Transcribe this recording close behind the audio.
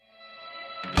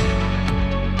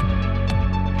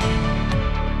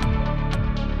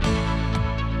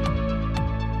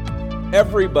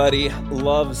Everybody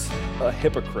loves a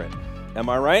hypocrite. Am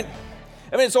I right?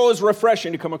 I mean, it's always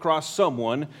refreshing to come across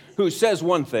someone who says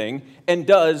one thing and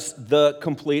does the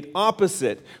complete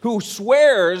opposite, who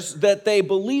swears that they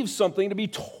believe something to be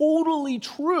totally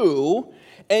true,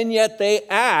 and yet they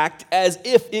act as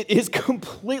if it is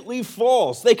completely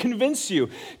false. They convince you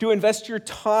to invest your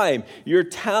time, your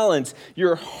talents,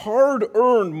 your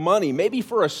hard-earned money, maybe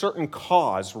for a certain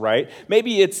cause, right?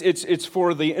 Maybe it's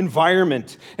for the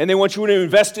environment, and they want you to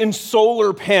invest in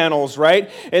solar panels, right?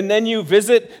 And then you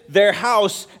visit their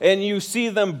house, and you see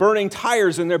them burning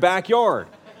tires in their backyard.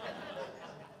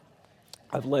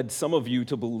 I've led some of you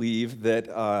to believe that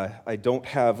I don't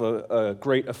have a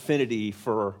great affinity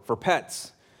for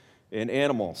pets and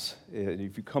animals.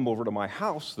 If you come over to my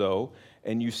house, though,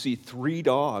 and you see 3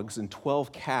 dogs and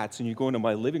 12 cats, and you go into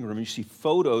my living room and you see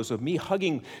photos of me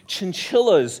hugging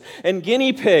chinchillas and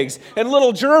guinea pigs and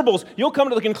little gerbils, you'll come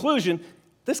to the conclusion,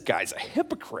 this guy's a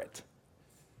hypocrite.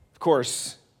 Of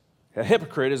course, a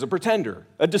hypocrite is a pretender,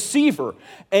 a deceiver,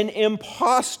 an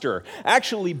imposter.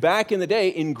 Actually, back in the day,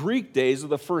 in Greek days of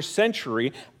the first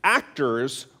century,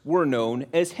 actors were known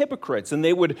as hypocrites, and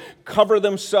they would cover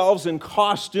themselves in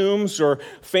costumes or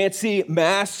fancy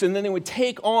masks, and then they would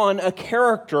take on a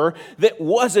character that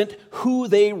wasn't who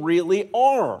they really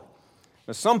are.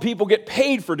 Now, some people get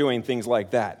paid for doing things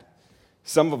like that.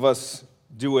 Some of us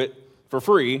do it for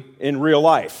free in real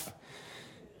life.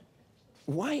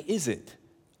 Why is it?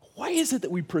 Why is it that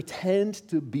we pretend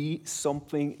to be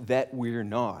something that we're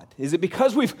not? Is it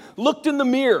because we've looked in the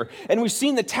mirror and we've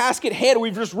seen the task at hand and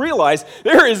we've just realized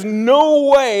there is no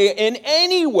way in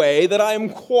any way that I am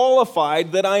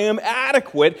qualified, that I am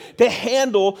adequate to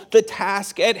handle the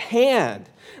task at hand?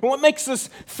 And what makes us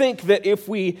think that if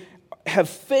we have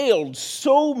failed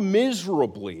so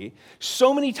miserably,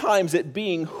 so many times at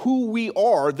being who we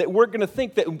are, that we're going to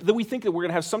think that we think that we're going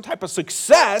to have some type of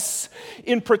success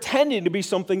in pretending to be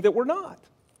something that we're not?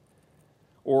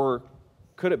 Or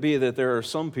could it be that there are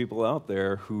some people out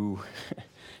there who,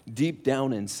 deep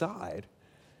down inside,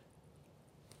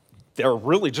 they're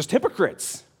really just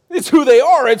hypocrites? It's who they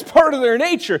are. It's part of their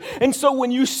nature. And so when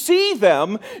you see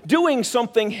them doing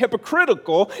something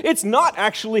hypocritical, it's not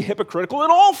actually hypocritical at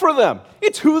all for them.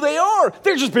 It's who they are.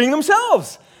 They're just being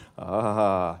themselves.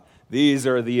 These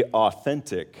are the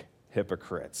authentic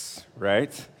hypocrites,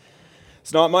 right?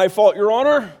 It's not my fault, Your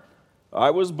Honor.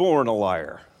 I was born a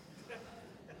liar.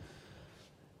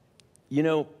 You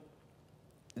know,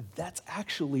 that's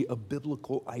actually a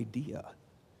biblical idea.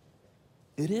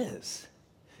 It is.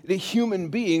 The human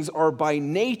beings are by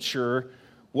nature,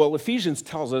 well, Ephesians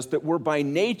tells us that we're by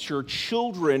nature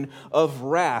children of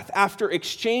wrath. After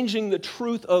exchanging the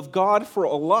truth of God for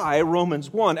a lie,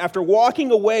 Romans 1, after walking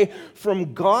away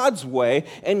from God's way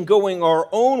and going our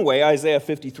own way, Isaiah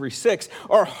 53:6,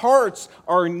 our hearts,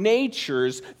 our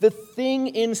natures, the thing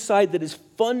inside that is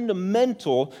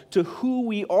fundamental to who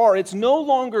we are, it's no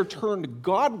longer turned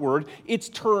Godward, it's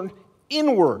turned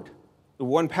inward. The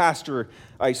one pastor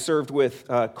I served with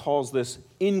calls this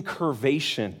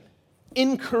incurvation.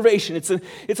 Incurvation. It's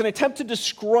an attempt to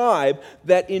describe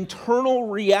that internal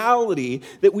reality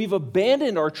that we've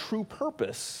abandoned our true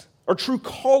purpose, our true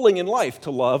calling in life to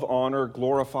love, honor,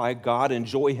 glorify God,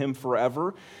 enjoy Him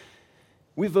forever.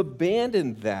 We've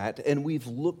abandoned that and we've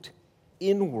looked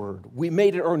inward. We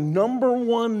made it our number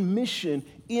one mission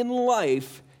in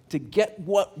life to get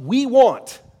what we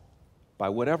want by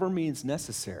whatever means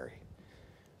necessary.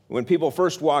 When people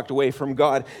first walked away from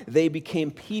God, they became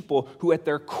people who at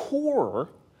their core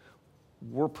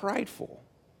were prideful,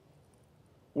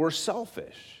 were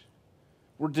selfish,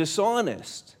 were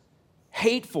dishonest,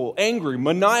 hateful, angry,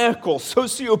 maniacal,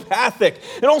 sociopathic,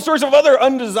 and all sorts of other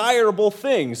undesirable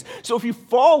things. So if you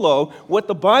follow what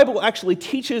the Bible actually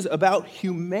teaches about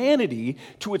humanity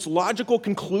to its logical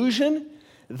conclusion,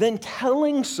 then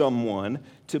telling someone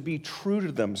to be true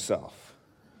to themselves,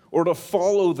 or to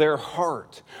follow their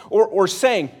heart, or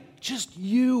saying, just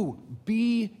you,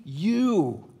 be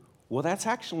you. Well, that's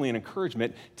actually an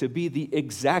encouragement to be the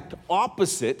exact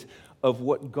opposite of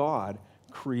what God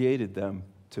created them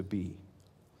to be.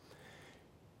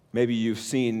 Maybe you've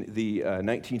seen the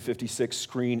 1956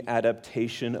 screen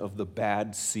adaptation of The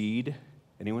Bad Seed.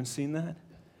 Anyone seen that?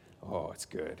 Oh, it's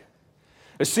good.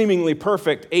 A seemingly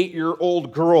perfect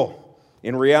 8-year-old girl,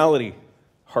 in reality,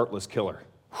 heartless killer.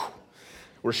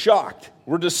 We're shocked.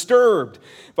 We're disturbed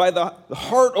by the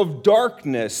heart of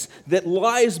darkness that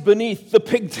lies beneath the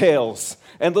pigtails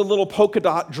and the little polka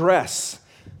dot dress.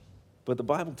 But the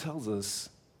Bible tells us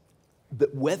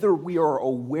that whether we are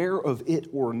aware of it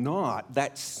or not,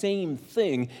 that same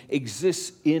thing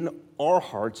exists in our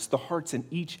hearts, the hearts in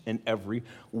each and every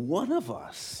one of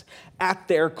us. At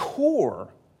their core,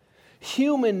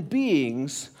 human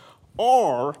beings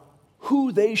are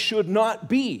who they should not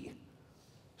be.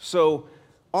 So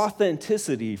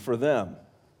authenticity for them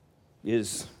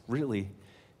is really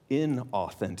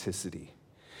inauthenticity.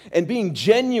 And being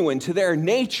genuine to their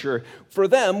nature for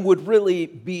them would really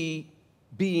be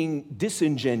being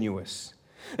disingenuous.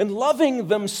 And loving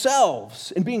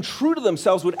themselves and being true to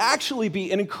themselves would actually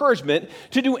be an encouragement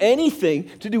to do anything,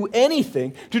 to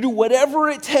do whatever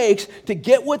it takes to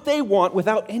get what they want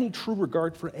without any true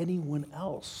regard for anyone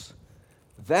else.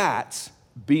 That's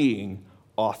being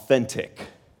authentic.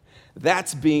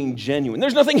 That's being genuine.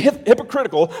 There's nothing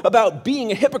hypocritical about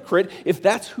being a hypocrite if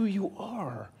that's who you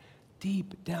are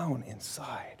deep down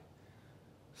inside.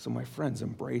 So my friends,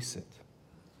 embrace it.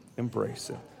 Embrace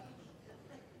it.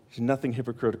 There's nothing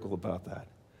hypocritical about that.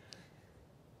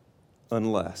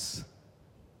 Unless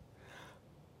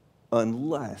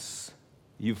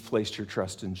you've placed your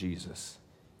trust in Jesus.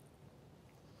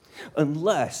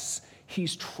 Unless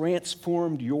He's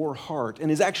transformed your heart and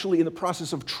is actually in the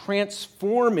process of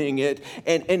transforming it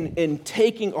and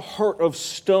taking a heart of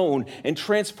stone and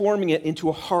transforming it into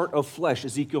a heart of flesh,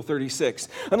 Ezekiel 36.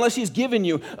 Unless He's given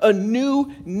you a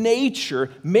new nature,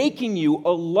 making you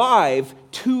alive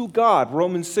to God,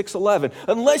 Romans 6:11.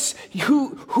 Unless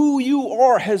who you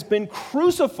are has been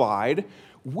crucified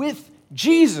with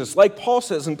Jesus, like Paul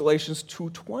says in Galatians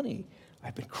 2:20.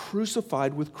 I've been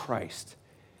crucified with Christ.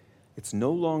 It's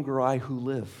no longer I who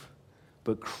live,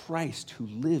 but Christ who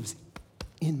lives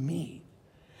in me.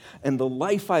 And the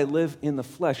life I live in the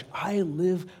flesh, I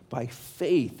live by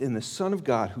faith in the Son of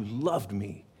God who loved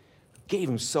me, gave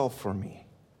Himself for me.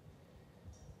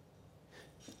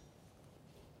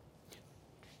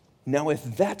 Now, if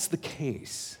that's the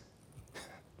case,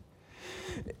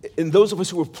 and those of us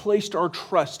who have placed our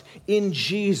trust in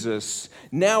Jesus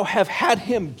now have had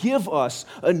Him give us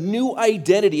a new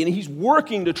identity, and He's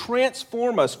working to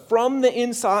transform us from the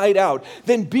inside out,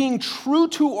 then being true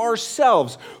to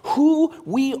ourselves, who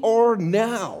we are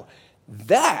now,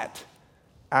 that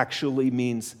actually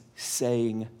means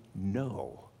saying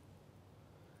no.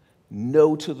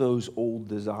 No to those old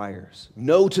desires.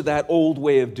 No to that old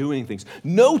way of doing things.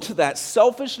 No to that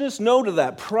selfishness. No to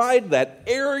that pride, that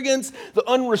arrogance, the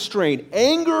unrestrained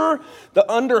anger,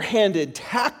 the underhanded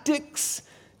tactics,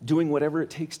 doing whatever it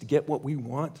takes to get what we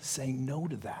want, saying no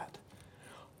to that.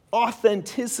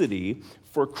 Authenticity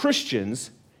for Christians,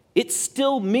 it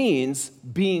still means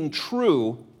being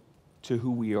true to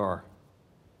who we are.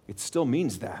 It still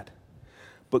means that.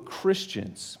 But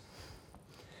Christians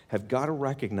have got to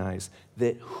recognize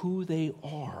that who they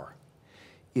are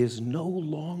is no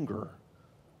longer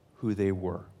who they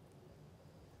were.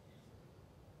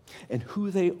 And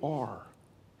who they are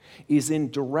is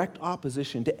in direct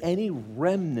opposition to any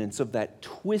remnants of that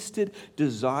twisted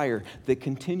desire that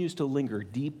continues to linger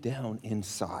deep down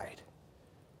inside.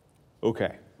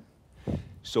 Okay,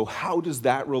 so how does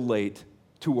that relate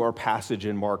to our passage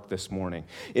in Mark this morning?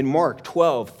 In Mark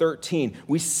 12:13,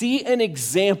 we see an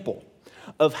example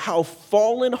of how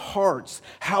fallen hearts,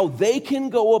 how they can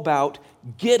go about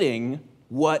getting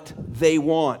what they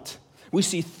want. We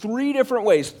see three different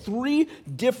ways, three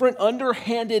different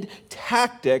underhanded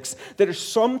tactics that are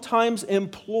sometimes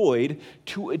employed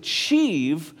to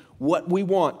achieve what we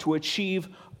want, to achieve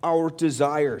our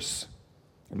desires.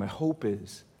 And my hope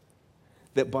is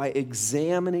that by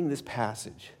examining this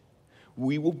passage,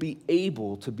 we will be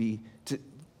able to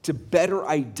better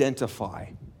identify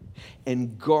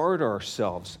and guard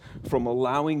ourselves from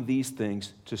allowing these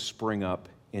things to spring up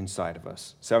inside of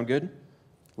us. Sound good?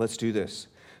 Let's do this.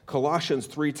 Colossians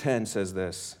 3:10 says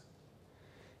this: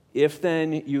 "If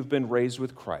then you've been raised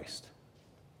with Christ,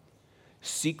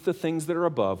 seek the things that are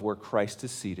above where Christ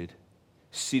is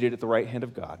seated at the right hand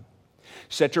of God.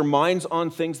 Set your minds on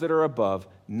things that are above,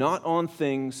 not on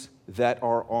things that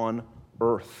are on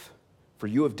earth. For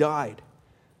you have died,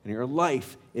 and your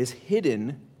life is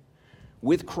hidden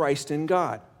with Christ in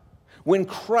God. When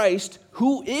Christ,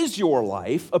 who is your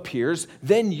life, appears,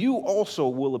 then you also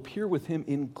will appear with Him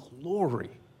in glory."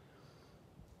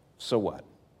 So what?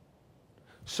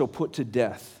 So put to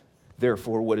death,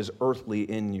 therefore, what is earthly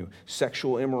in you: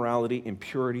 sexual immorality,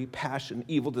 impurity, passion,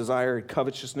 evil desire, and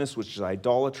covetousness, which is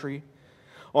idolatry.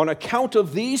 On account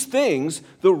of these things,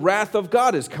 the wrath of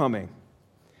God is coming.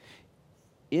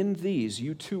 In these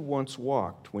you too once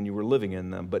walked when you were living in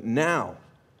them, but now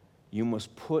you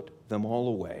must put them all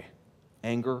away: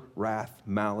 anger, wrath,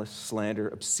 malice, slander,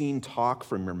 obscene talk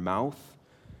from your mouth.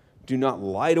 Do not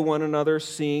lie to one another,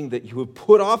 seeing that you have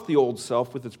put off the old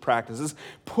self with its practices,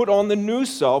 put on the new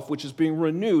self, which is being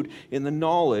renewed in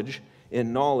knowledge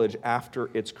after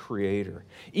its creator.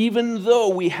 Even though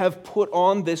we have put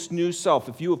on this new self,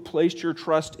 if you have placed your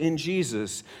trust in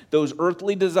Jesus, those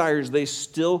earthly desires, they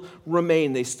still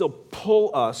remain. They still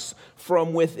pull us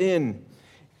from within.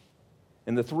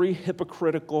 And the three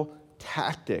hypocritical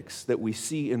tactics that we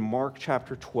see in Mark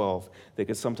chapter 12, they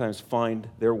can sometimes find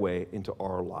their way into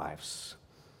our lives.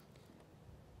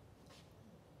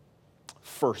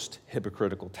 First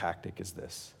hypocritical tactic is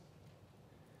this.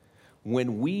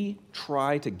 When we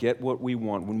try to get what we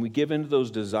want, when we give in to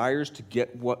those desires to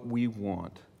get what we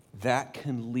want, that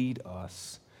can lead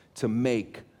us to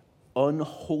make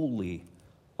unholy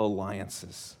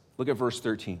alliances. Look at verse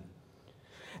 13.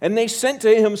 And they sent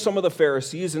to him some of the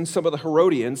Pharisees and some of the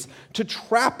Herodians to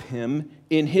trap him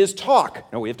in his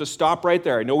talk. Now, we have to stop right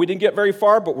there. I know we didn't get very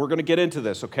far, but we're going to get into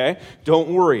this, okay? Don't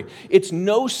worry. It's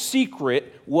no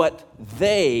secret what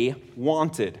they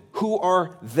wanted. Who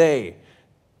are they?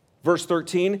 Verse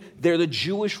 13, they're the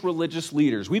Jewish religious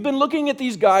leaders. We've been looking at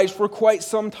these guys for quite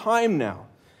some time now.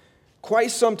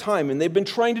 Quite some time, and they've been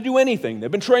trying to do anything.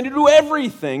 They've been trying to do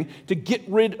everything to get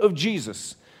rid of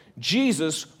Jesus.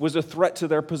 Jesus was a threat to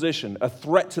their position, a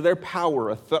threat to their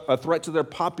power, a threat to their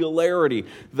popularity,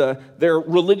 their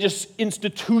religious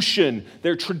institution,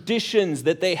 their traditions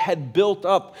that they had built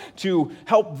up to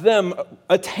help them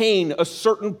attain a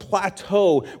certain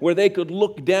plateau where they could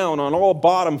look down on all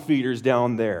bottom feeders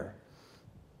down there.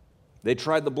 They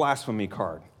tried the blasphemy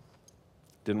card.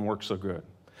 Didn't work so good.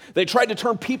 They tried to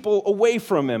turn people away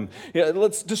from him.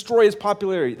 Let's destroy his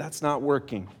popularity. That's not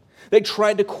working. They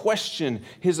tried to question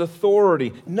his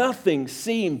authority. Nothing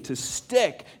seemed to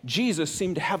stick. Jesus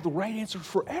seemed to have the right answer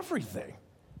for everything.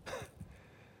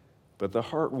 But the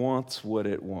heart wants what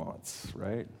it wants,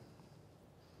 right?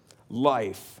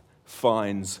 Life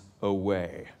finds a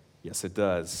way. Yes, it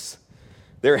does.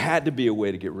 There had to be a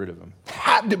way to get rid of him.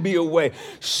 Had to be a way.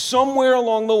 Somewhere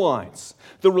along the lines,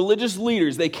 the religious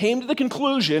leaders, they came to the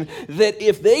conclusion that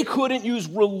if they couldn't use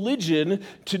religion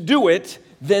to do it,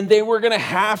 then they were going to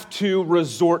have to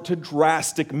resort to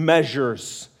drastic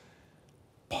measures.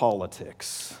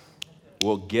 Politics.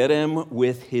 We'll get him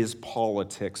with his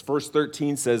politics. Verse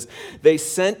 13 says, they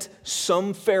sent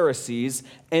some Pharisees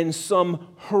and some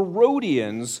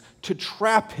Herodians to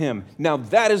trap him. Now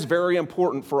that is very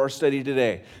important for our study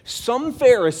today. Some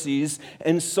Pharisees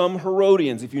and some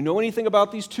Herodians. If you know anything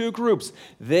about these two groups,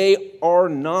 they are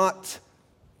not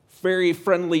very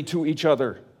friendly to each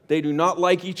other. They do not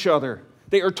like each other.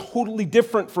 They are totally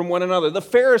different from one another. The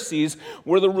Pharisees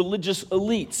were the religious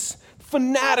elites,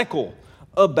 fanatical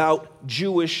about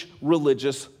Jewish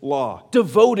religious law,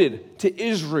 devoted to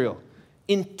Israel,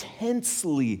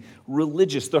 intensely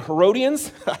religious. The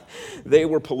Herodians, they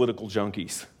were political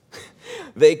junkies.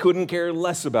 They couldn't care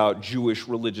less about Jewish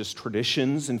religious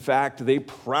traditions. In fact, they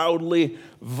proudly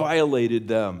violated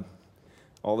them.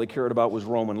 All they cared about was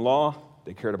Roman law.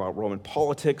 They cared about Roman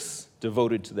politics,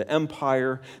 devoted to the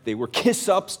empire. They were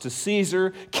kiss-ups to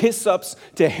Caesar, kiss-ups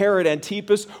to Herod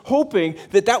Antipas, hoping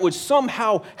that that would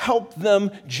somehow help them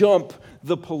jump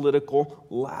the political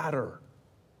ladder.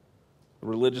 The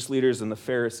religious leaders and the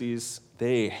Pharisees,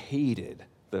 they hated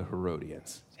the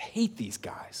Herodians. They hate these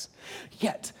guys.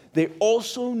 Yet, they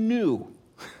also knew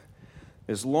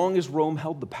as long as Rome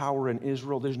held the power in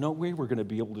Israel, there's no way we're going to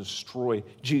be able to destroy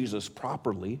Jesus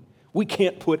properly. We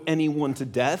can't put anyone to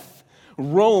death.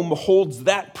 Rome holds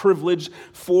that privilege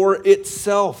for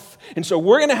itself. And so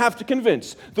we're going to have to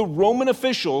convince the Roman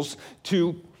officials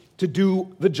to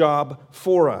do the job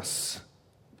for us.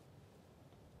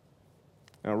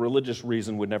 Now, religious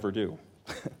reason would never do.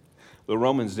 The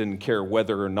Romans didn't care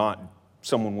whether or not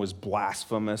someone was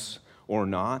blasphemous or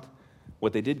not.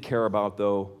 What they did care about,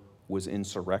 though, was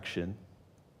insurrection.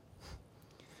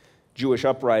 Jewish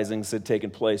uprisings had taken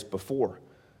place before.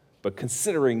 But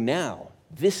considering now,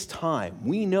 this time,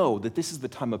 we know that this is the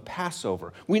time of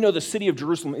Passover. We know the city of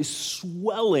Jerusalem is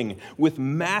swelling with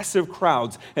massive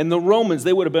crowds, and the Romans,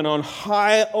 they would have been on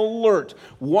high alert,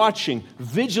 watching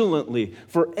vigilantly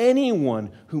for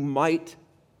anyone who might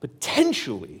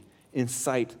potentially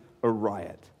incite a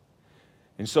riot.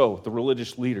 And so the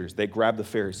religious leaders, they grab the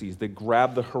Pharisees, they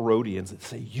grab the Herodians and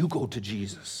say, you go to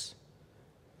Jesus.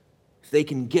 If they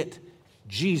can get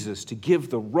Jesus to give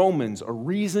the Romans a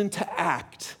reason to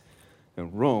act,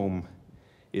 and Rome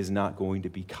is not going to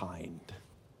be kind.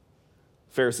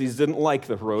 Pharisees didn't like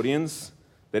the Herodians.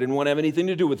 They didn't want to have anything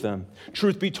to do with them.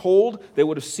 Truth be told, they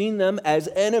would have seen them as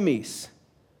enemies.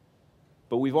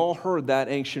 But we've all heard that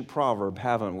ancient proverb,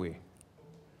 haven't we?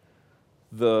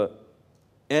 The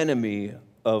enemy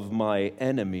of my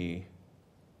enemy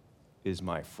is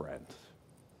my friend.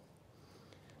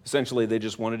 Essentially, they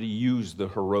just wanted to use the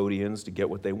Herodians to get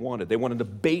what they wanted. They wanted to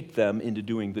bait them into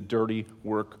doing the dirty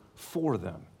work for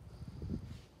them.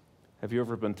 Have you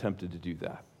ever been tempted to do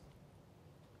that?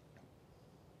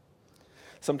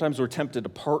 Sometimes we're tempted to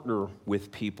partner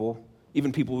with people,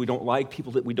 even people we don't like,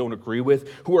 people that we don't agree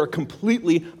with, who are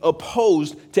completely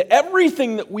opposed to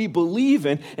everything that we believe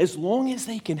in, as long as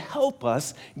they can help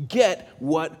us get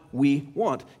what we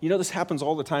want. You know, this happens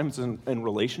all the time in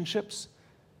relationships.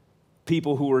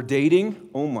 People who are dating,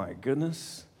 oh my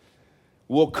goodness,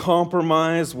 will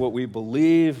compromise what we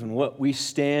believe and what we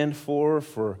stand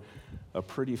for a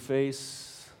pretty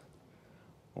face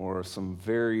or some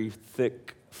very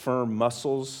thick, firm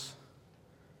muscles.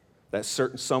 That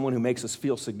certain someone who makes us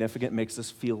feel significant, makes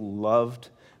us feel loved,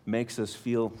 makes us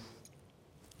feel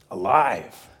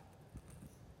alive.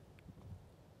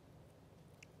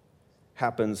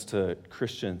 Happens to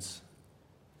Christians.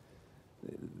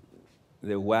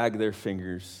 They wag their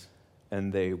fingers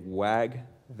and they wag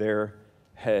their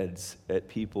heads at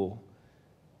people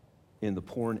in the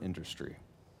porn industry.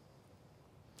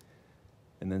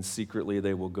 And then secretly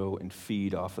they will go and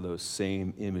feed off of those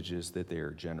same images that they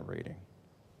are generating.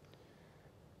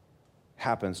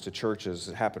 Happens to churches.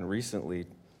 It happened recently.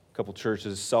 A couple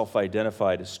churches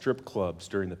self-identified as strip clubs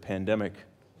during the pandemic.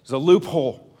 There's a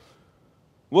loophole.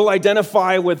 We'll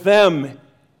identify with them,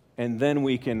 and then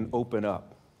we can open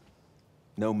up.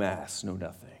 No mass, no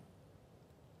nothing.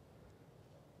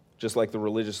 Just like the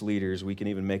religious leaders, we can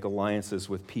even make alliances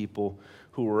with people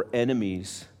who are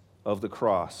enemies of the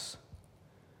cross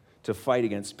to fight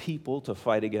against people, to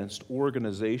fight against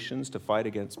organizations, to fight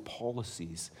against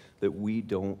policies that we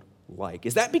don't like.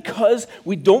 Is that because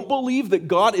we don't believe that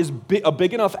God is a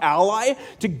big enough ally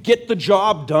to get the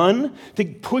job done, to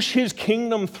push his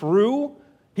kingdom through?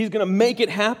 He's going to make it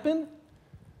happen?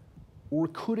 Or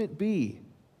could it be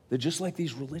that just like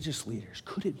these religious leaders,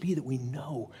 could it be that we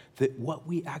know that what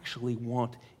we actually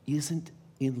want isn't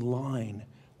in line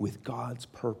with God's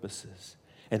purposes?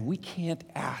 And we can't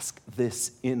ask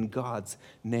this in God's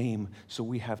name, so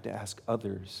we have to ask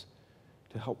others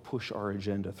to help push our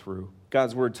agenda through.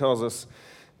 God's word tells us,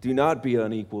 do not be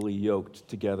unequally yoked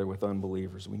together with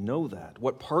unbelievers. We know that.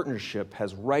 What partnership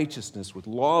has righteousness with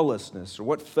lawlessness? Or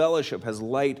what fellowship has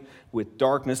light with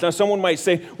darkness? Now, someone might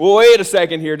say, well, wait a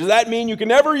second here. Does that mean you can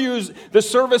never use the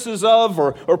services of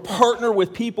or partner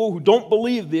with people who don't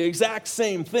believe the exact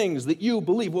same things that you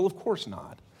believe? Well, of course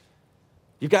not.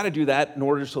 You've got to do that in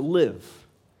order to live.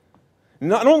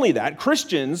 Not only that,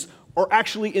 Christians are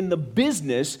actually in the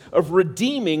business of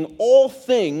redeeming all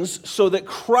things so that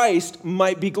Christ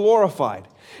might be glorified.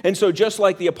 And so just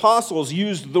like the apostles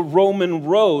used the Roman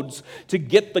roads to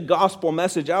get the gospel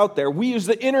message out there, we use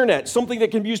the internet. Something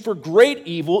that can be used for great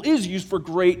evil is used for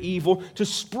great evil to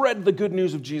spread the good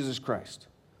news of Jesus Christ.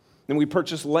 And we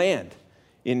purchase land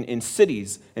in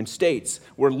cities and states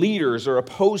where leaders are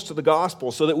opposed to the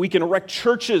gospel so that we can erect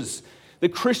churches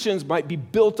that Christians might be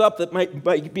built up, that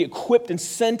might be equipped and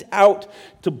sent out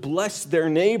to bless their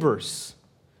neighbors.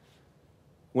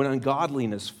 When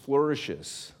ungodliness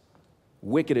flourishes,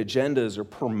 wicked agendas are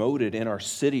promoted in our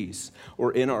cities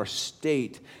or in our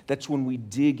state, that's when we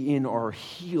dig in our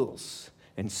heels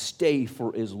and stay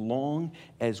for as long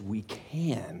as we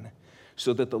can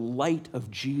so that the light of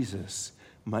Jesus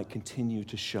might continue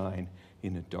to shine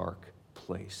in a dark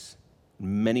place.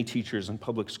 Many teachers in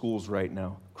public schools right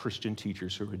now, Christian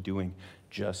teachers who are doing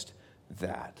just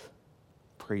that.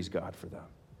 Praise God for them.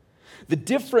 The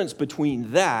difference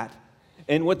between that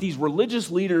and what these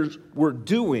religious leaders were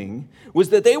doing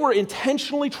was that they were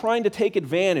intentionally trying to take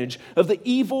advantage of the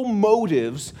evil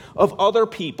motives of other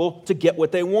people to get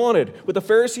what they wanted. What the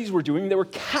Pharisees were doing, they were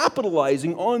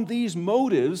capitalizing on these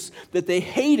motives that they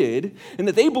hated and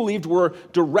that they believed were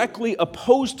directly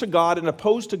opposed to God and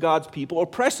opposed to God's people,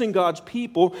 oppressing God's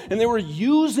people, and they were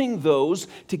using those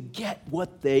to get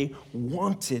what they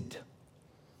wanted.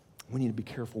 We need to be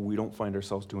careful we don't find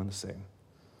ourselves doing the same.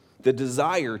 The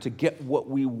desire to get what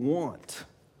we want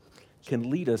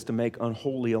can lead us to make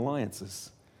unholy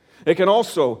alliances. It can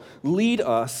also lead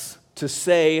us to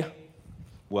say,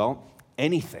 well,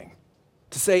 anything.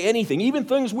 To say anything, even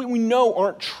things we know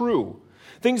aren't true,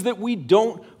 things that we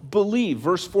don't believe.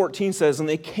 Verse 14 says, and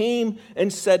they came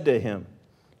and said to him,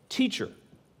 Teacher,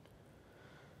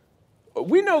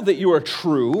 we know that you are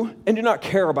true and do not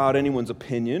care about anyone's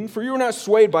opinion, for you are not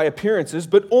swayed by appearances,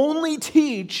 but only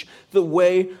teach the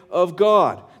way of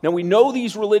God. Now we know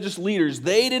these religious leaders,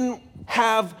 they didn't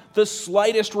have the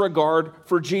slightest regard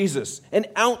for Jesus, an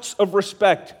ounce of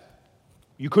respect.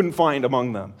 you couldn't find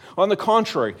among them. On the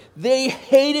contrary, they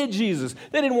hated Jesus.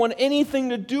 They didn't want anything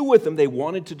to do with him. They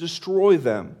wanted to destroy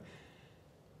them.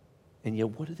 And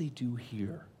yet, what do they do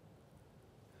here?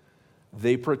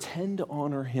 They pretend to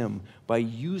honor him by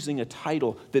using a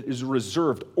title that is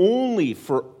reserved only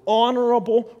for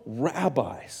honorable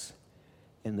rabbis.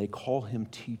 And they call him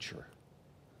teacher.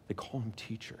 They call him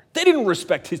teacher. They didn't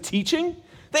respect his teaching.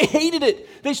 They hated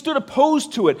it. They stood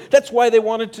opposed to it. That's why they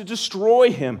wanted to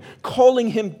destroy him, calling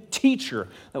him teacher.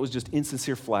 That was just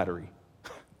insincere flattery.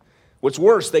 What's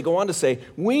worse, they go on to say,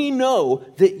 we know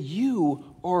that you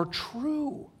are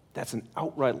true. That's an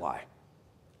outright lie.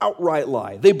 Outright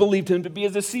lie. They believed him to be a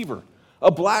deceiver, a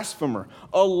blasphemer,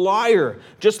 a liar.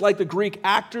 Just like the Greek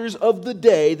actors of the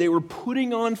day, they were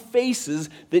putting on faces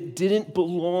that didn't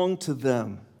belong to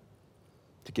them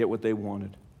to get what they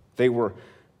wanted. They were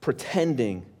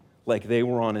pretending like they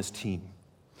were on his team,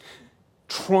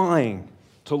 trying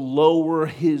to lower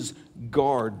his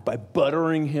guard by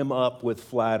buttering him up with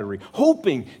flattery,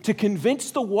 hoping to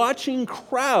convince the watching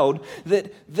crowd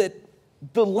that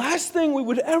the last thing we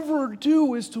would ever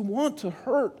do is to want to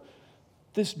hurt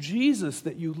this Jesus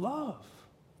that you love.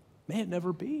 May it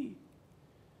never be.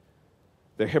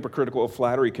 The hypocritical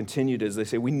flattery continued as they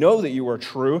say, we know that you are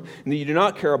true and that you do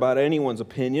not care about anyone's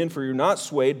opinion, for you're not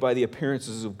swayed by the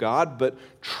appearances of God, but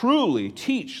truly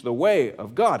teach the way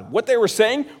of God. What they were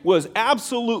saying was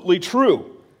absolutely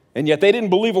true, and yet they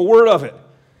didn't believe a word of it.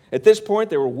 At this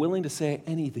point, they were willing to say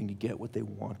anything to get what they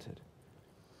wanted.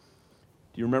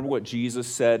 Do you remember what Jesus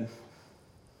said?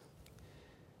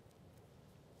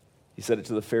 He said it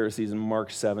to the Pharisees in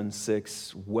Mark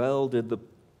 7:6.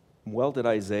 Well did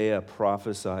Isaiah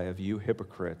prophesy of you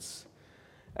hypocrites,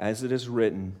 as it is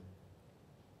written,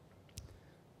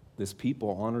 this people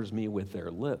honors me with their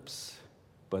lips,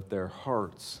 but their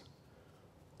hearts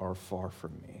are far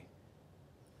from me.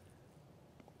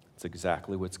 It's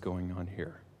exactly what's going on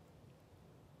here.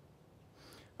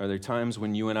 Are there times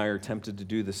when you and I are tempted to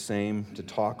do the same, to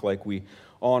talk like we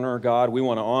honor God? We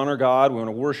want to honor God, we want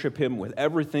to worship him with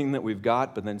everything that we've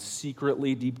got, but then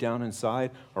secretly, deep down inside,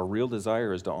 our real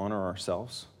desire is to honor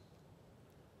ourselves.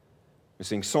 We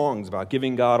sing songs about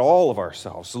giving God all of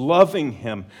ourselves, loving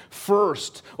him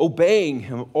first, obeying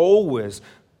him always,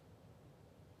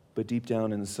 but deep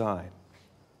down inside,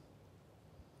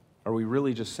 are we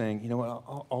really just saying, you know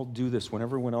what, I'll do this when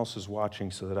everyone else is watching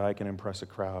so that I can impress a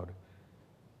crowd?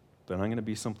 But I'm going to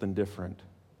be something different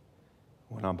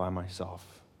when I'm by myself.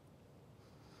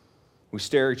 We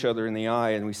stare each other in the eye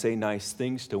and we say nice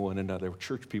things to one another.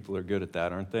 Church people are good at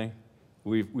that, aren't they?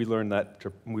 We learned that,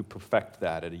 we perfect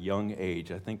that at a young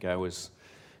age. I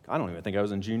don't even think I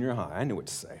was in junior high. I knew what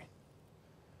to say.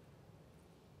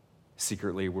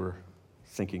 Secretly, we're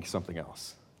thinking something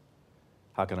else.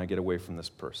 How can I get away from this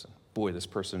person? Boy, this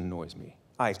person annoys me.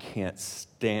 I can't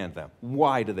stand them.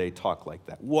 Why do they talk like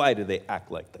that? Why do they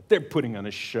act like that? They're putting on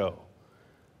a show.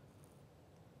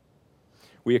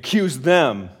 We accuse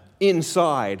them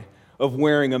inside of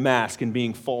wearing a mask and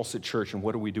being false at church, and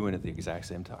what are we doing at the exact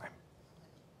same time?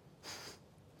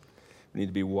 We need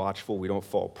to be watchful we don't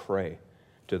fall prey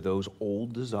to those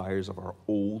old desires of our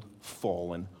old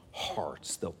fallen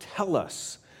hearts. They'll tell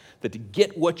us that to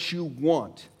get what you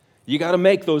want, you got to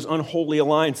make those unholy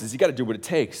alliances. You got to do what it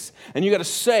takes. And you got to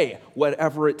say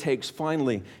whatever it takes.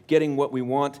 Finally, getting what we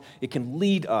want, it can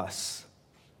lead us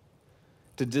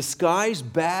to disguise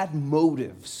bad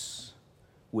motives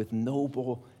with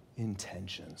noble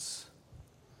intentions.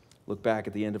 Look back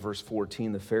at the end of verse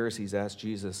 14. The Pharisees asked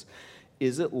Jesus,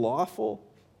 is it lawful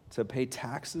to pay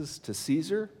taxes to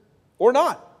Caesar or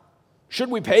not? Should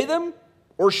we pay them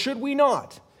or should we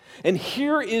not? And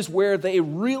here is where they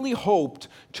really hoped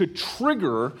to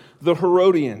trigger the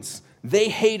Herodians. They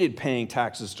hated paying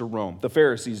taxes to Rome. The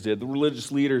Pharisees did. The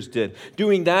religious leaders did.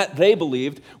 Doing that, they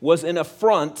believed, was an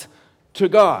affront to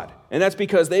God. And that's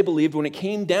because they believed when it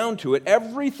came down to it,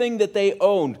 everything that they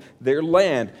owned, their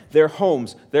land, their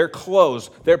homes, their clothes,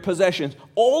 their possessions,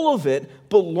 all of it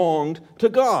belonged to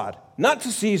God, not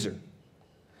to Caesar.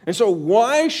 And so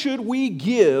why should we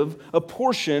give a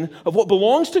portion of what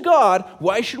belongs to God,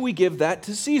 why should we give that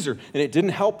to Caesar? And it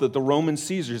didn't help that the Roman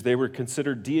Caesars, they were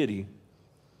considered deity.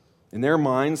 In their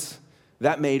minds,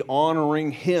 that made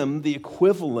honoring him the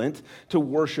equivalent to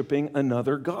worshiping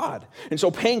another god. And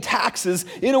so paying taxes,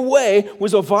 in a way,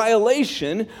 was a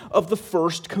violation of the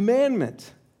first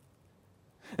commandment.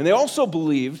 And they also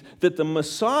believed that the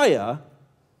Messiah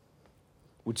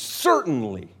would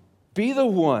certainly be the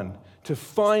one to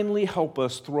finally help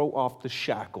us throw off the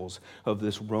shackles of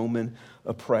this Roman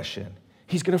oppression.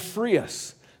 He's going to free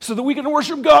us so that we can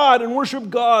worship God and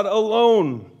worship God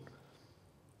alone.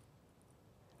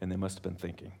 And they must have been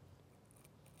thinking,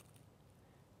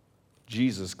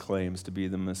 Jesus claims to be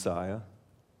the Messiah.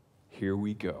 Here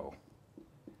we go.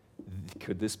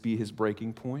 Could this be his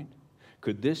breaking point?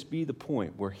 Could this be the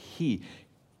point where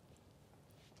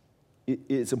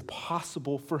it's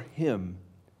impossible for him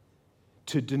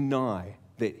to deny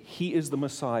that he is the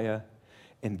Messiah,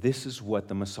 and this is what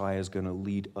the Messiah is going to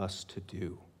lead us to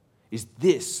do? Is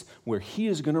this where he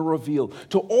is going to reveal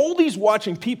to all these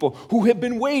watching people who have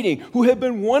been waiting, who have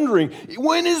been wondering,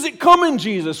 when is it coming,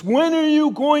 Jesus? When are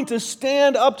you going to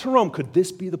stand up to Rome? Could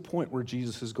this be the point where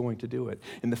Jesus is going to do it?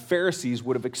 And the Pharisees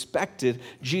would have expected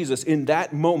Jesus in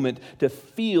that moment to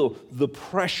feel the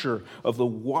pressure of the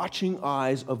watching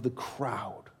eyes of the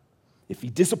crowd. If he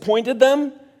disappointed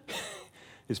them,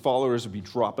 his followers would be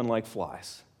dropping like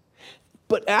flies.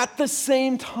 But at the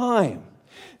same time,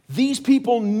 these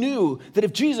people knew that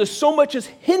if Jesus so much as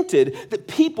hinted that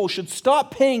people should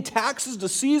stop paying taxes to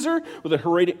Caesar, well, the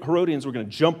Herodians were going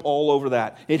to jump all over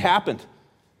that. It happened.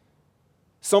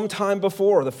 Sometime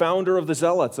before, the founder of the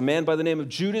Zealots, a man by the name of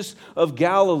Judas of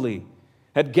Galilee,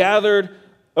 had gathered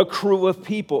a crew of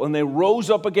people, and they rose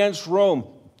up against Rome.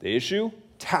 The issue?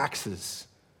 Taxes.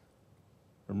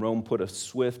 And Rome put a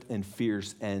swift and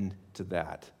fierce end to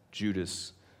that.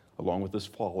 Judas, along with his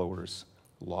followers,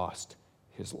 lost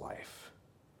his life.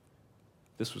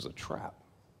 This was a trap.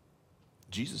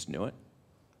 Jesus knew it.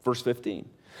 Verse 15.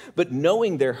 But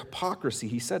knowing their hypocrisy,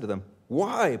 he said to them,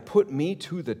 "Why put me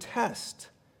to the test?"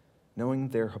 Knowing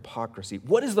their hypocrisy.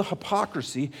 What is the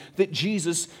hypocrisy that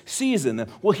Jesus sees in them?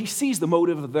 Well, he sees the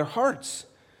motive of their hearts.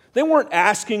 They weren't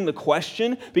asking the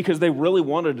question because they really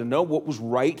wanted to know what was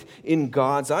right in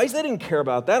God's eyes. They didn't care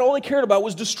about that. All they cared about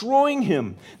was destroying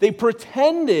him. They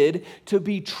pretended to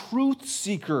be truth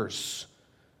seekers.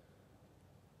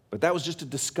 But that was just a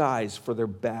disguise for their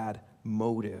bad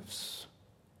motives.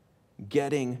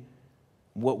 Getting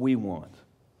what we want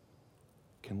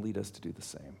can lead us to do the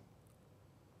same.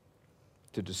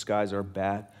 To disguise our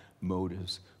bad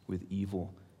motives with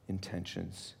evil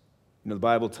intentions. You know, the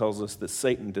Bible tells us that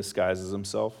Satan disguises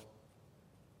himself.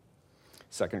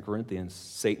 2 Corinthians,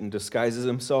 Satan disguises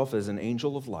himself as an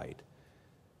angel of light.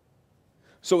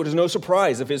 So it is no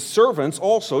surprise if his servants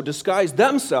also disguise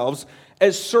themselves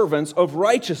as servants of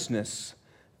righteousness.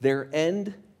 Their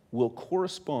end will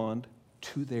correspond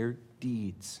to their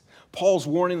deeds. Paul's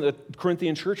warning the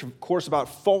Corinthian church, of course, about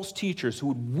false teachers who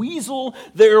would weasel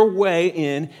their way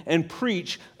in and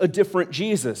preach a different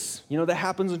Jesus. You know, that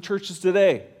happens in churches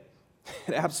today.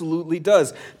 It absolutely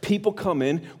does. People come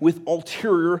in with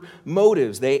ulterior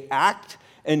motives. They act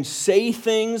and say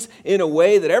things in a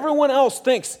way that everyone else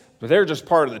thinks, but they're just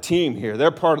part of the team here.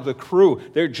 They're part of the crew.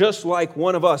 They're just like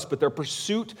one of us, but their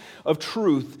pursuit of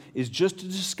truth is just a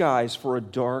disguise for a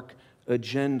dark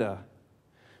agenda.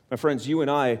 My friends, you and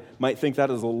I might think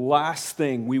that is the last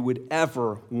thing we would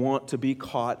ever want to be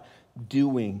caught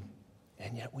doing,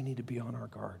 and yet we need to be on our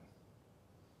guard.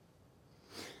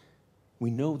 We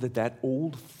know that that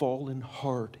old fallen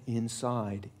heart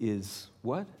inside is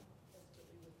what?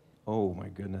 Oh my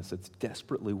goodness, it's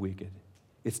desperately wicked.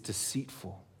 It's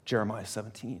deceitful. Jeremiah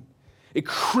 17. It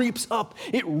creeps up.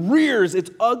 It rears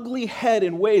its ugly head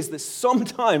in ways that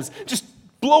sometimes just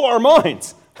blow our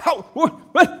minds. How?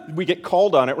 What? We get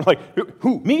called on it. We're like,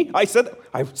 who? Me? I said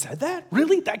that?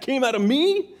 Really? That came out of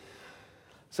me?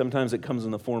 Sometimes it comes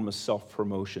in the form of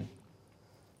self-promotion.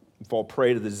 We fall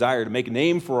prey to the desire to make a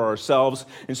name for ourselves,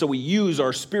 and so we use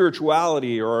our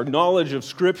spirituality or our knowledge of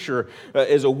Scripture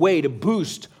as a way to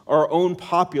boost our own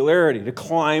popularity, to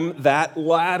climb that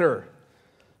ladder.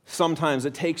 Sometimes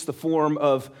it takes the form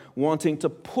of wanting to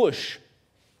push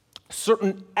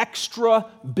certain extra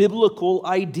biblical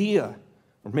idea,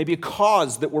 or maybe a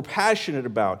cause that we're passionate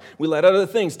about. We let other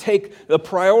things take the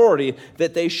priority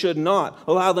that they should not,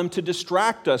 allow them to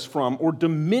distract us from or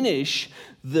diminish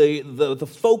the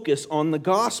focus on the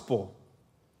gospel.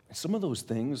 And some of those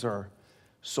things are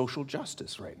social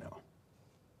justice right now.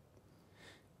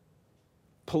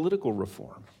 Political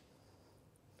reform.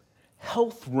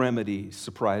 Health remedies,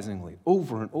 surprisingly,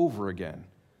 over and over again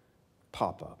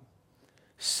pop up.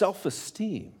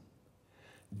 Self-esteem,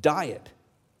 diet,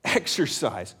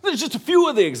 exercise. There's just a few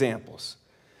of the examples.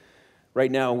 Right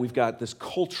now, we've got this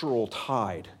cultural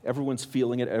tide. Everyone's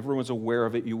feeling it. Everyone's aware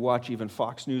of it. You watch even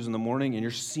Fox News in the morning, and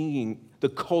you're seeing the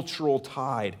cultural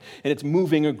tide. And it's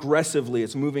moving aggressively.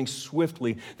 It's moving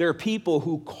swiftly. There are people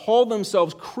who call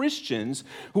themselves Christians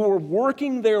who are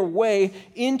working their way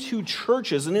into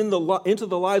churches and into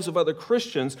the lives of other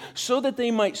Christians so that they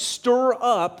might stir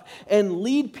up and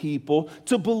lead people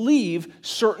to believe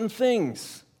certain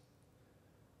things.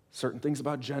 Certain things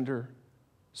about gender,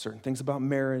 certain things about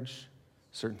marriage,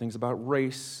 certain things about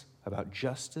race, about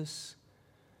justice.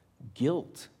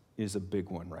 Guilt is a big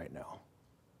one right now.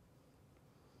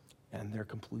 And they're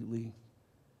completely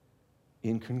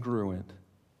incongruent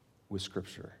with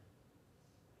Scripture.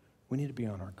 We need to be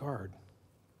on our guard.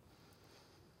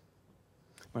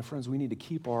 My friends, we need to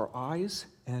keep our eyes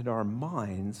and our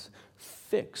minds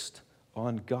fixed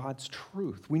on God's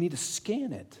truth. We need to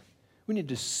scan it. We need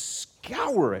to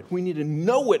scour it. We need to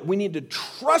know it. We need to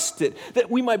trust it, that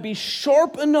we might be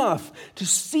sharp enough to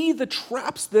see the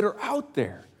traps that are out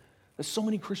there that so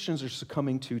many Christians are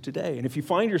succumbing to today. And if you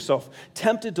find yourself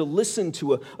tempted to listen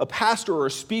to a pastor or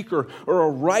a speaker or a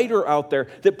writer out there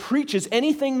that preaches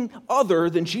anything other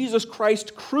than Jesus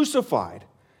Christ crucified,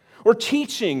 or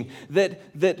teaching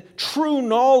that true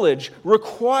knowledge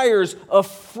requires a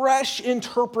fresh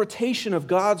interpretation of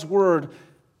God's word,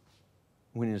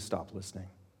 we need to stop listening.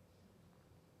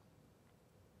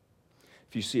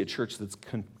 If you see a church that's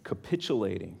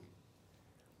capitulating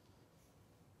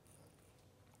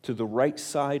to the right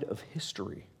side of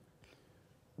history,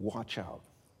 watch out.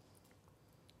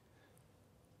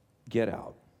 Get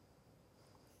out.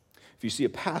 If you see a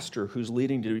pastor who's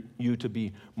leading you to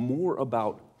be more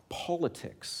about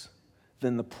politics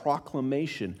than the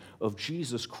proclamation of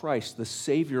Jesus Christ, the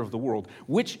Savior of the world,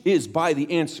 which is, by the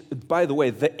way,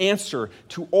 the answer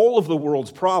to all of the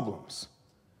world's problems,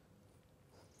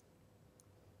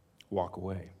 walk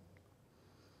away.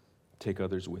 Take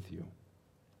others with you.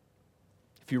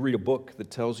 If you read a book that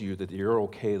tells you that you're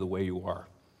okay the way you are,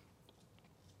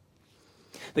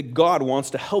 that God wants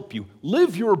to help you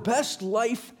live your best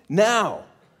life now,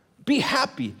 be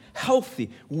happy,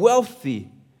 healthy, wealthy,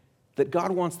 that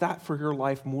God wants that for your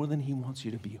life more than He wants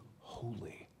you to be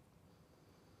holy.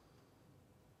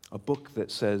 A book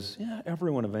that says, yeah,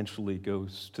 everyone eventually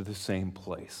goes to the same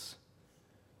place.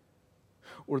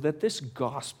 Or that this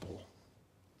gospel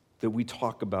that we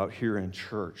talk about here in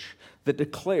church, that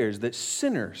declares that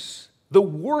sinners, the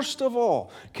worst of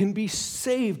all, can be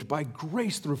saved by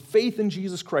grace through faith in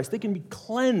Jesus Christ. They can be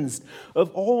cleansed of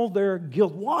all their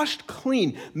guilt, washed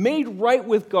clean, made right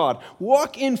with God,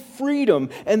 walk in freedom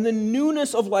and the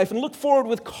newness of life, and look forward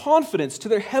with confidence to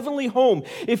their heavenly home.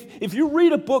 If you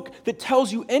read a book that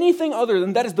tells you anything other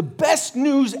than that is the best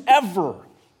news ever,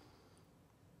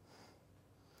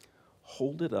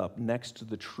 hold it up next to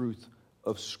the truth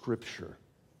of Scripture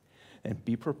and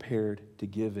be prepared to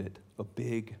give it a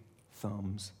big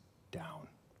thumbs down.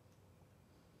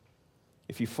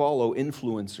 If you follow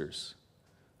influencers,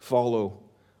 follow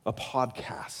a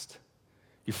podcast,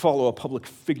 you follow a public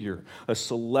figure, a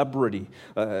celebrity,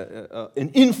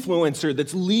 an influencer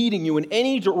that's leading you in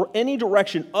any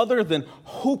direction other than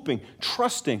hoping,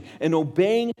 trusting, and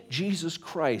obeying Jesus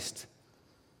Christ,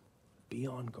 be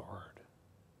on guard.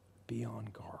 Be on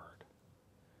guard.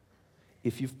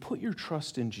 If you've put your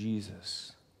trust in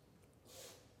Jesus,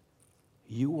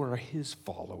 you are His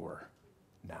follower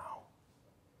now.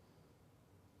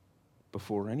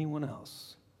 Before anyone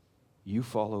else, you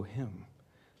follow Him.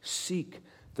 Seek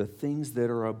the things that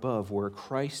are above, where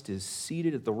Christ is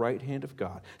seated at the right hand of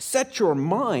God. Set your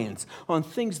minds on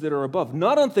things that are above,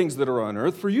 not on things that are on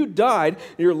earth, for you died,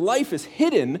 and your life is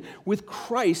hidden with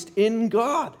Christ in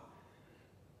God.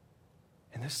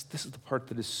 And this is the part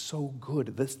that is so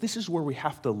good. This is where we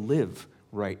have to live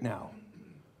right now.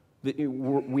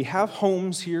 We have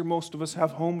homes here. Most of us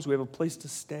have homes. We have a place to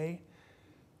stay.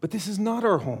 But this is not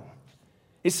our home.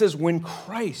 It says, when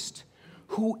Christ,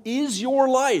 who is your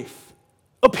life,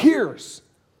 appears,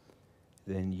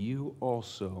 then you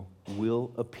also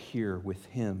will appear with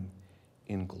Him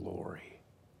in glory.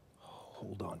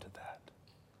 Hold on to that.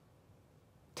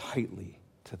 Tightly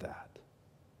to that.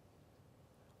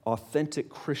 Authentic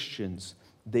Christians,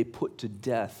 they put to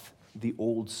death the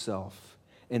old self,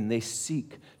 and they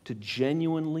seek to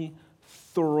genuinely,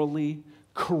 thoroughly,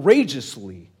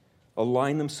 courageously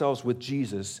align themselves with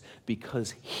Jesus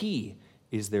because He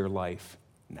is their life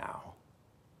now.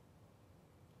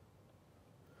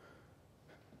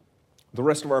 The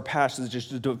rest of our passage is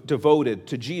devoted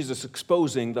to Jesus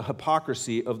exposing the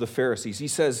hypocrisy of the Pharisees. He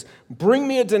says, "Bring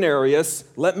me a denarius,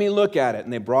 let me look at it."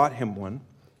 And they brought him one.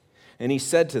 And he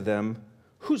said to them,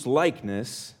 "Whose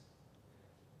likeness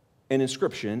and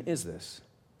inscription is this?"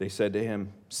 They said to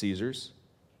him, "Caesar's."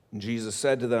 And Jesus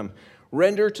said to them,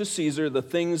 "Render to Caesar the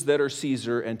things that are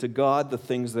Caesar, and to God the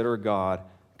things that are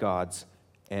God's."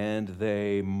 And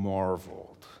they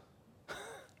marveled.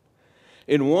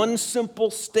 In one simple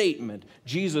statement,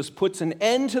 Jesus puts an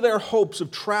end to their hopes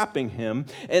of trapping him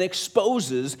and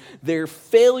exposes their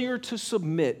failure to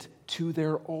submit to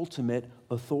their ultimate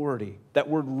authority. That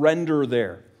word "render"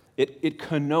 there, It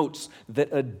connotes that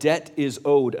a debt is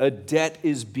owed, a debt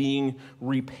is being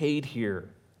repaid here.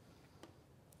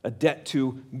 A debt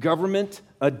to government,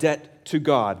 a debt to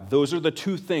God. Those are the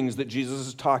two things that Jesus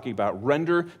is talking about.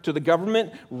 Render to the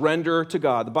government, render to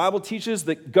God. The Bible teaches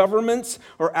that governments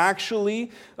are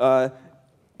actually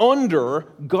under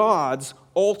God's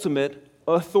ultimate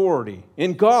authority.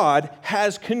 And God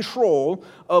has control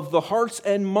of the hearts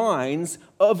and minds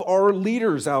of our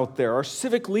leaders out there, our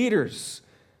civic leaders.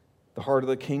 The heart of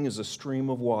the king is a stream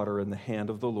of water in the hand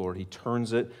of the Lord. He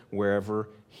turns it wherever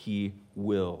he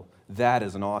will. That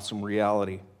is an awesome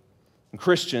reality. And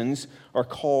Christians are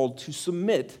called to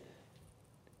submit,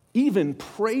 even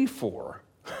pray for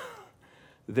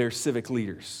their civic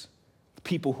leaders,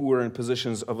 people who are in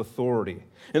positions of authority.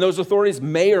 And those authorities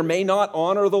may or may not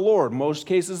honor the Lord. Most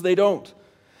cases they don't.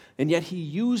 And yet he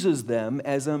uses them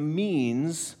as a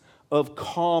means of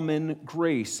common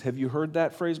grace. Have you heard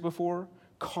that phrase before?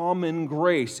 Common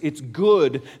grace. It's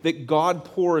good that God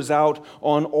pours out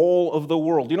on all of the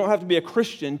world. You don't have to be a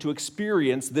Christian to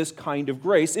experience this kind of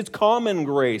grace. It's common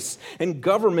grace. And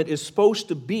government is supposed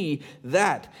to be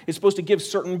that. It's supposed to give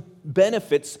certain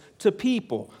benefits to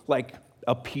people, like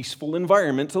a peaceful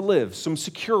environment to live, some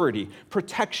security,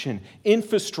 protection,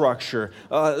 infrastructure,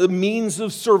 a means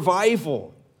of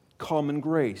survival. Common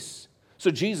grace. So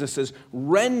Jesus says,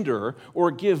 render or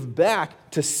give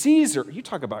back to Caesar. You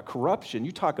talk about corruption.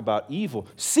 You talk about evil.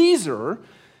 Caesar,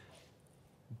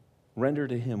 render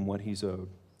to him what he's owed.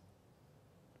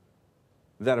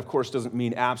 That, of course, doesn't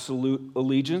mean absolute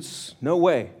allegiance. No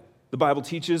way. The Bible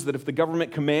teaches that if the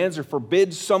government commands or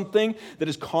forbids something that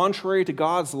is contrary to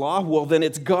God's law, well, then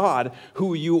it's God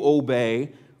who you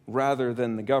obey rather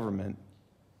than the government.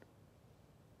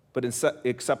 But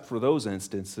except for those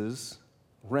instances,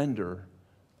 render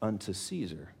unto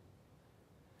Caesar.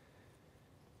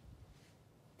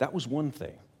 That was one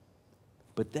thing.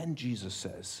 But then Jesus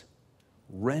says,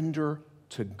 render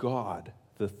to God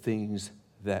the things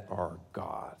that are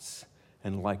God's.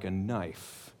 And like a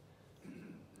knife,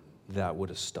 that would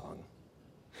have stung.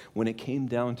 When it came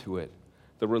down to it,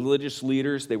 the religious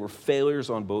leaders, they were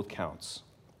failures on both counts.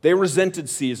 They resented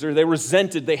Caesar.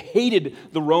 They hated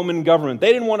the Roman government.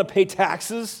 They didn't want to pay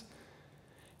taxes.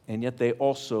 And yet they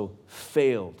also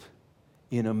failed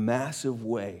in a massive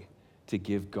way to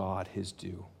give God his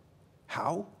due.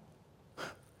 How?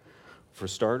 For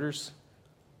starters,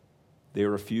 they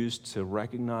refused to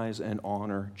recognize and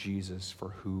honor Jesus for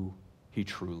who he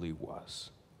truly was.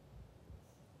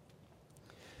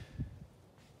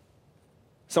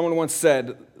 Someone once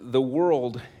said, the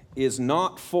world is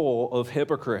not full of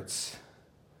hypocrites.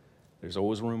 There's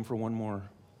always room for one more.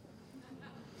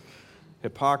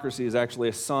 Hypocrisy is actually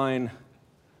a sign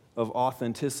of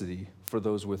authenticity for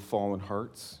those with fallen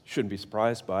hearts. Shouldn't be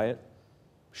surprised by it.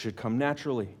 Should come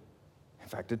naturally. In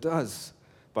fact, it does.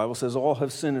 The Bible says all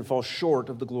have sinned and fall short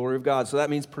of the glory of God. So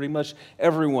that means pretty much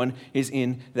everyone is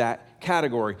in that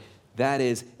category. That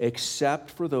is, except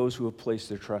for those who have placed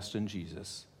their trust in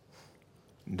Jesus.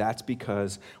 And that's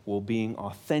because, well, being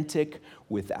authentic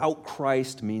without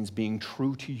Christ means being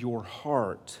true to your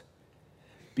heart.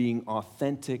 Being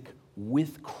authentic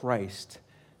with Christ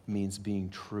means being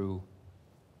true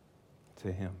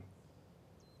to him.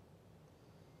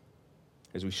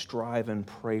 As we strive and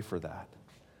pray for that,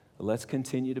 let's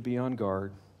continue to be on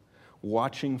guard,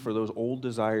 watching for those old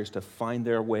desires to find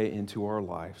their way into our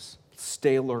lives.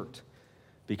 Stay alert,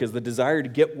 because the desire to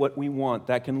get what we want,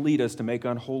 that can lead us to make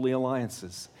unholy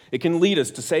alliances. It can lead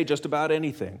us to say just about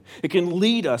anything. It can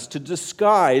lead us to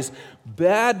disguise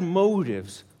bad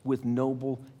motives with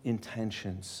noble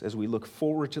intentions as we look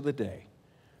forward to the day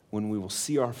when we will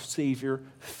see our Savior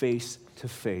face to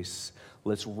face.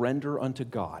 Let's render unto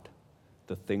God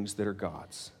the things that are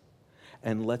God's.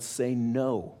 And let's say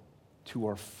no to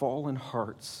our fallen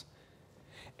hearts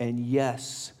and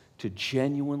yes to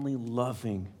genuinely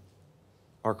loving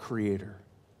our Creator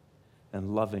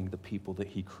and loving the people that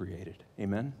he created.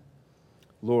 Amen?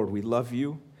 Lord, we love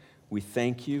you. We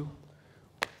thank you.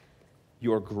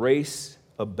 Your grace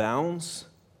abounds.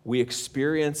 We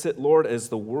experience it, Lord, as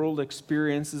the world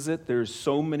experiences it. There's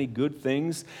so many good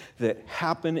things that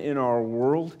happen in our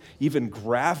world, even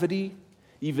gravity,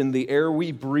 even the air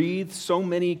we breathe, so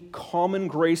many common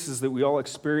graces that we all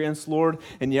experience, Lord,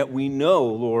 and yet we know,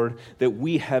 Lord, that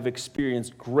we have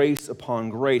experienced grace upon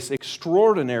grace,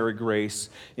 extraordinary grace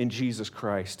in Jesus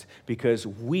Christ, because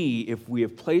we, if we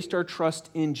have placed our trust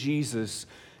in Jesus,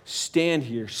 stand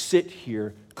here, sit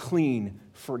here, clean,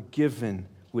 forgiven,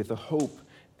 with a hope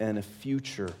and a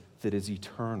future that is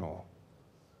eternal.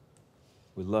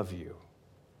 We love you.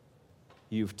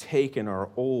 You've taken our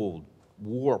old,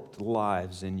 warped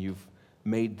lives and you've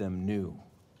made them new.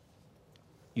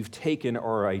 You've taken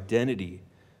our identity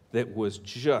that was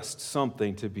just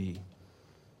something to be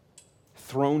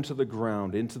thrown to the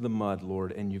ground, into the mud,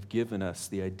 Lord, and you've given us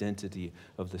the identity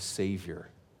of the Savior.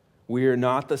 We are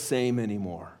not the same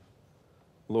anymore.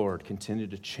 Lord, continue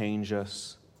to change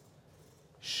us,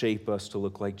 shape us to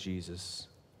look like Jesus.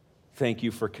 Thank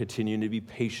you for continuing to be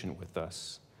patient with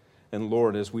us. And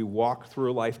Lord, as we walk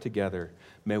through life together,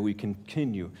 may we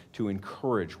continue to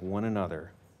encourage one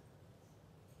another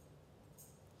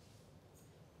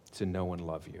to know and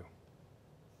love you.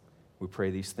 We pray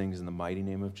these things in the mighty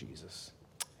name of Jesus.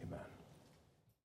 Amen.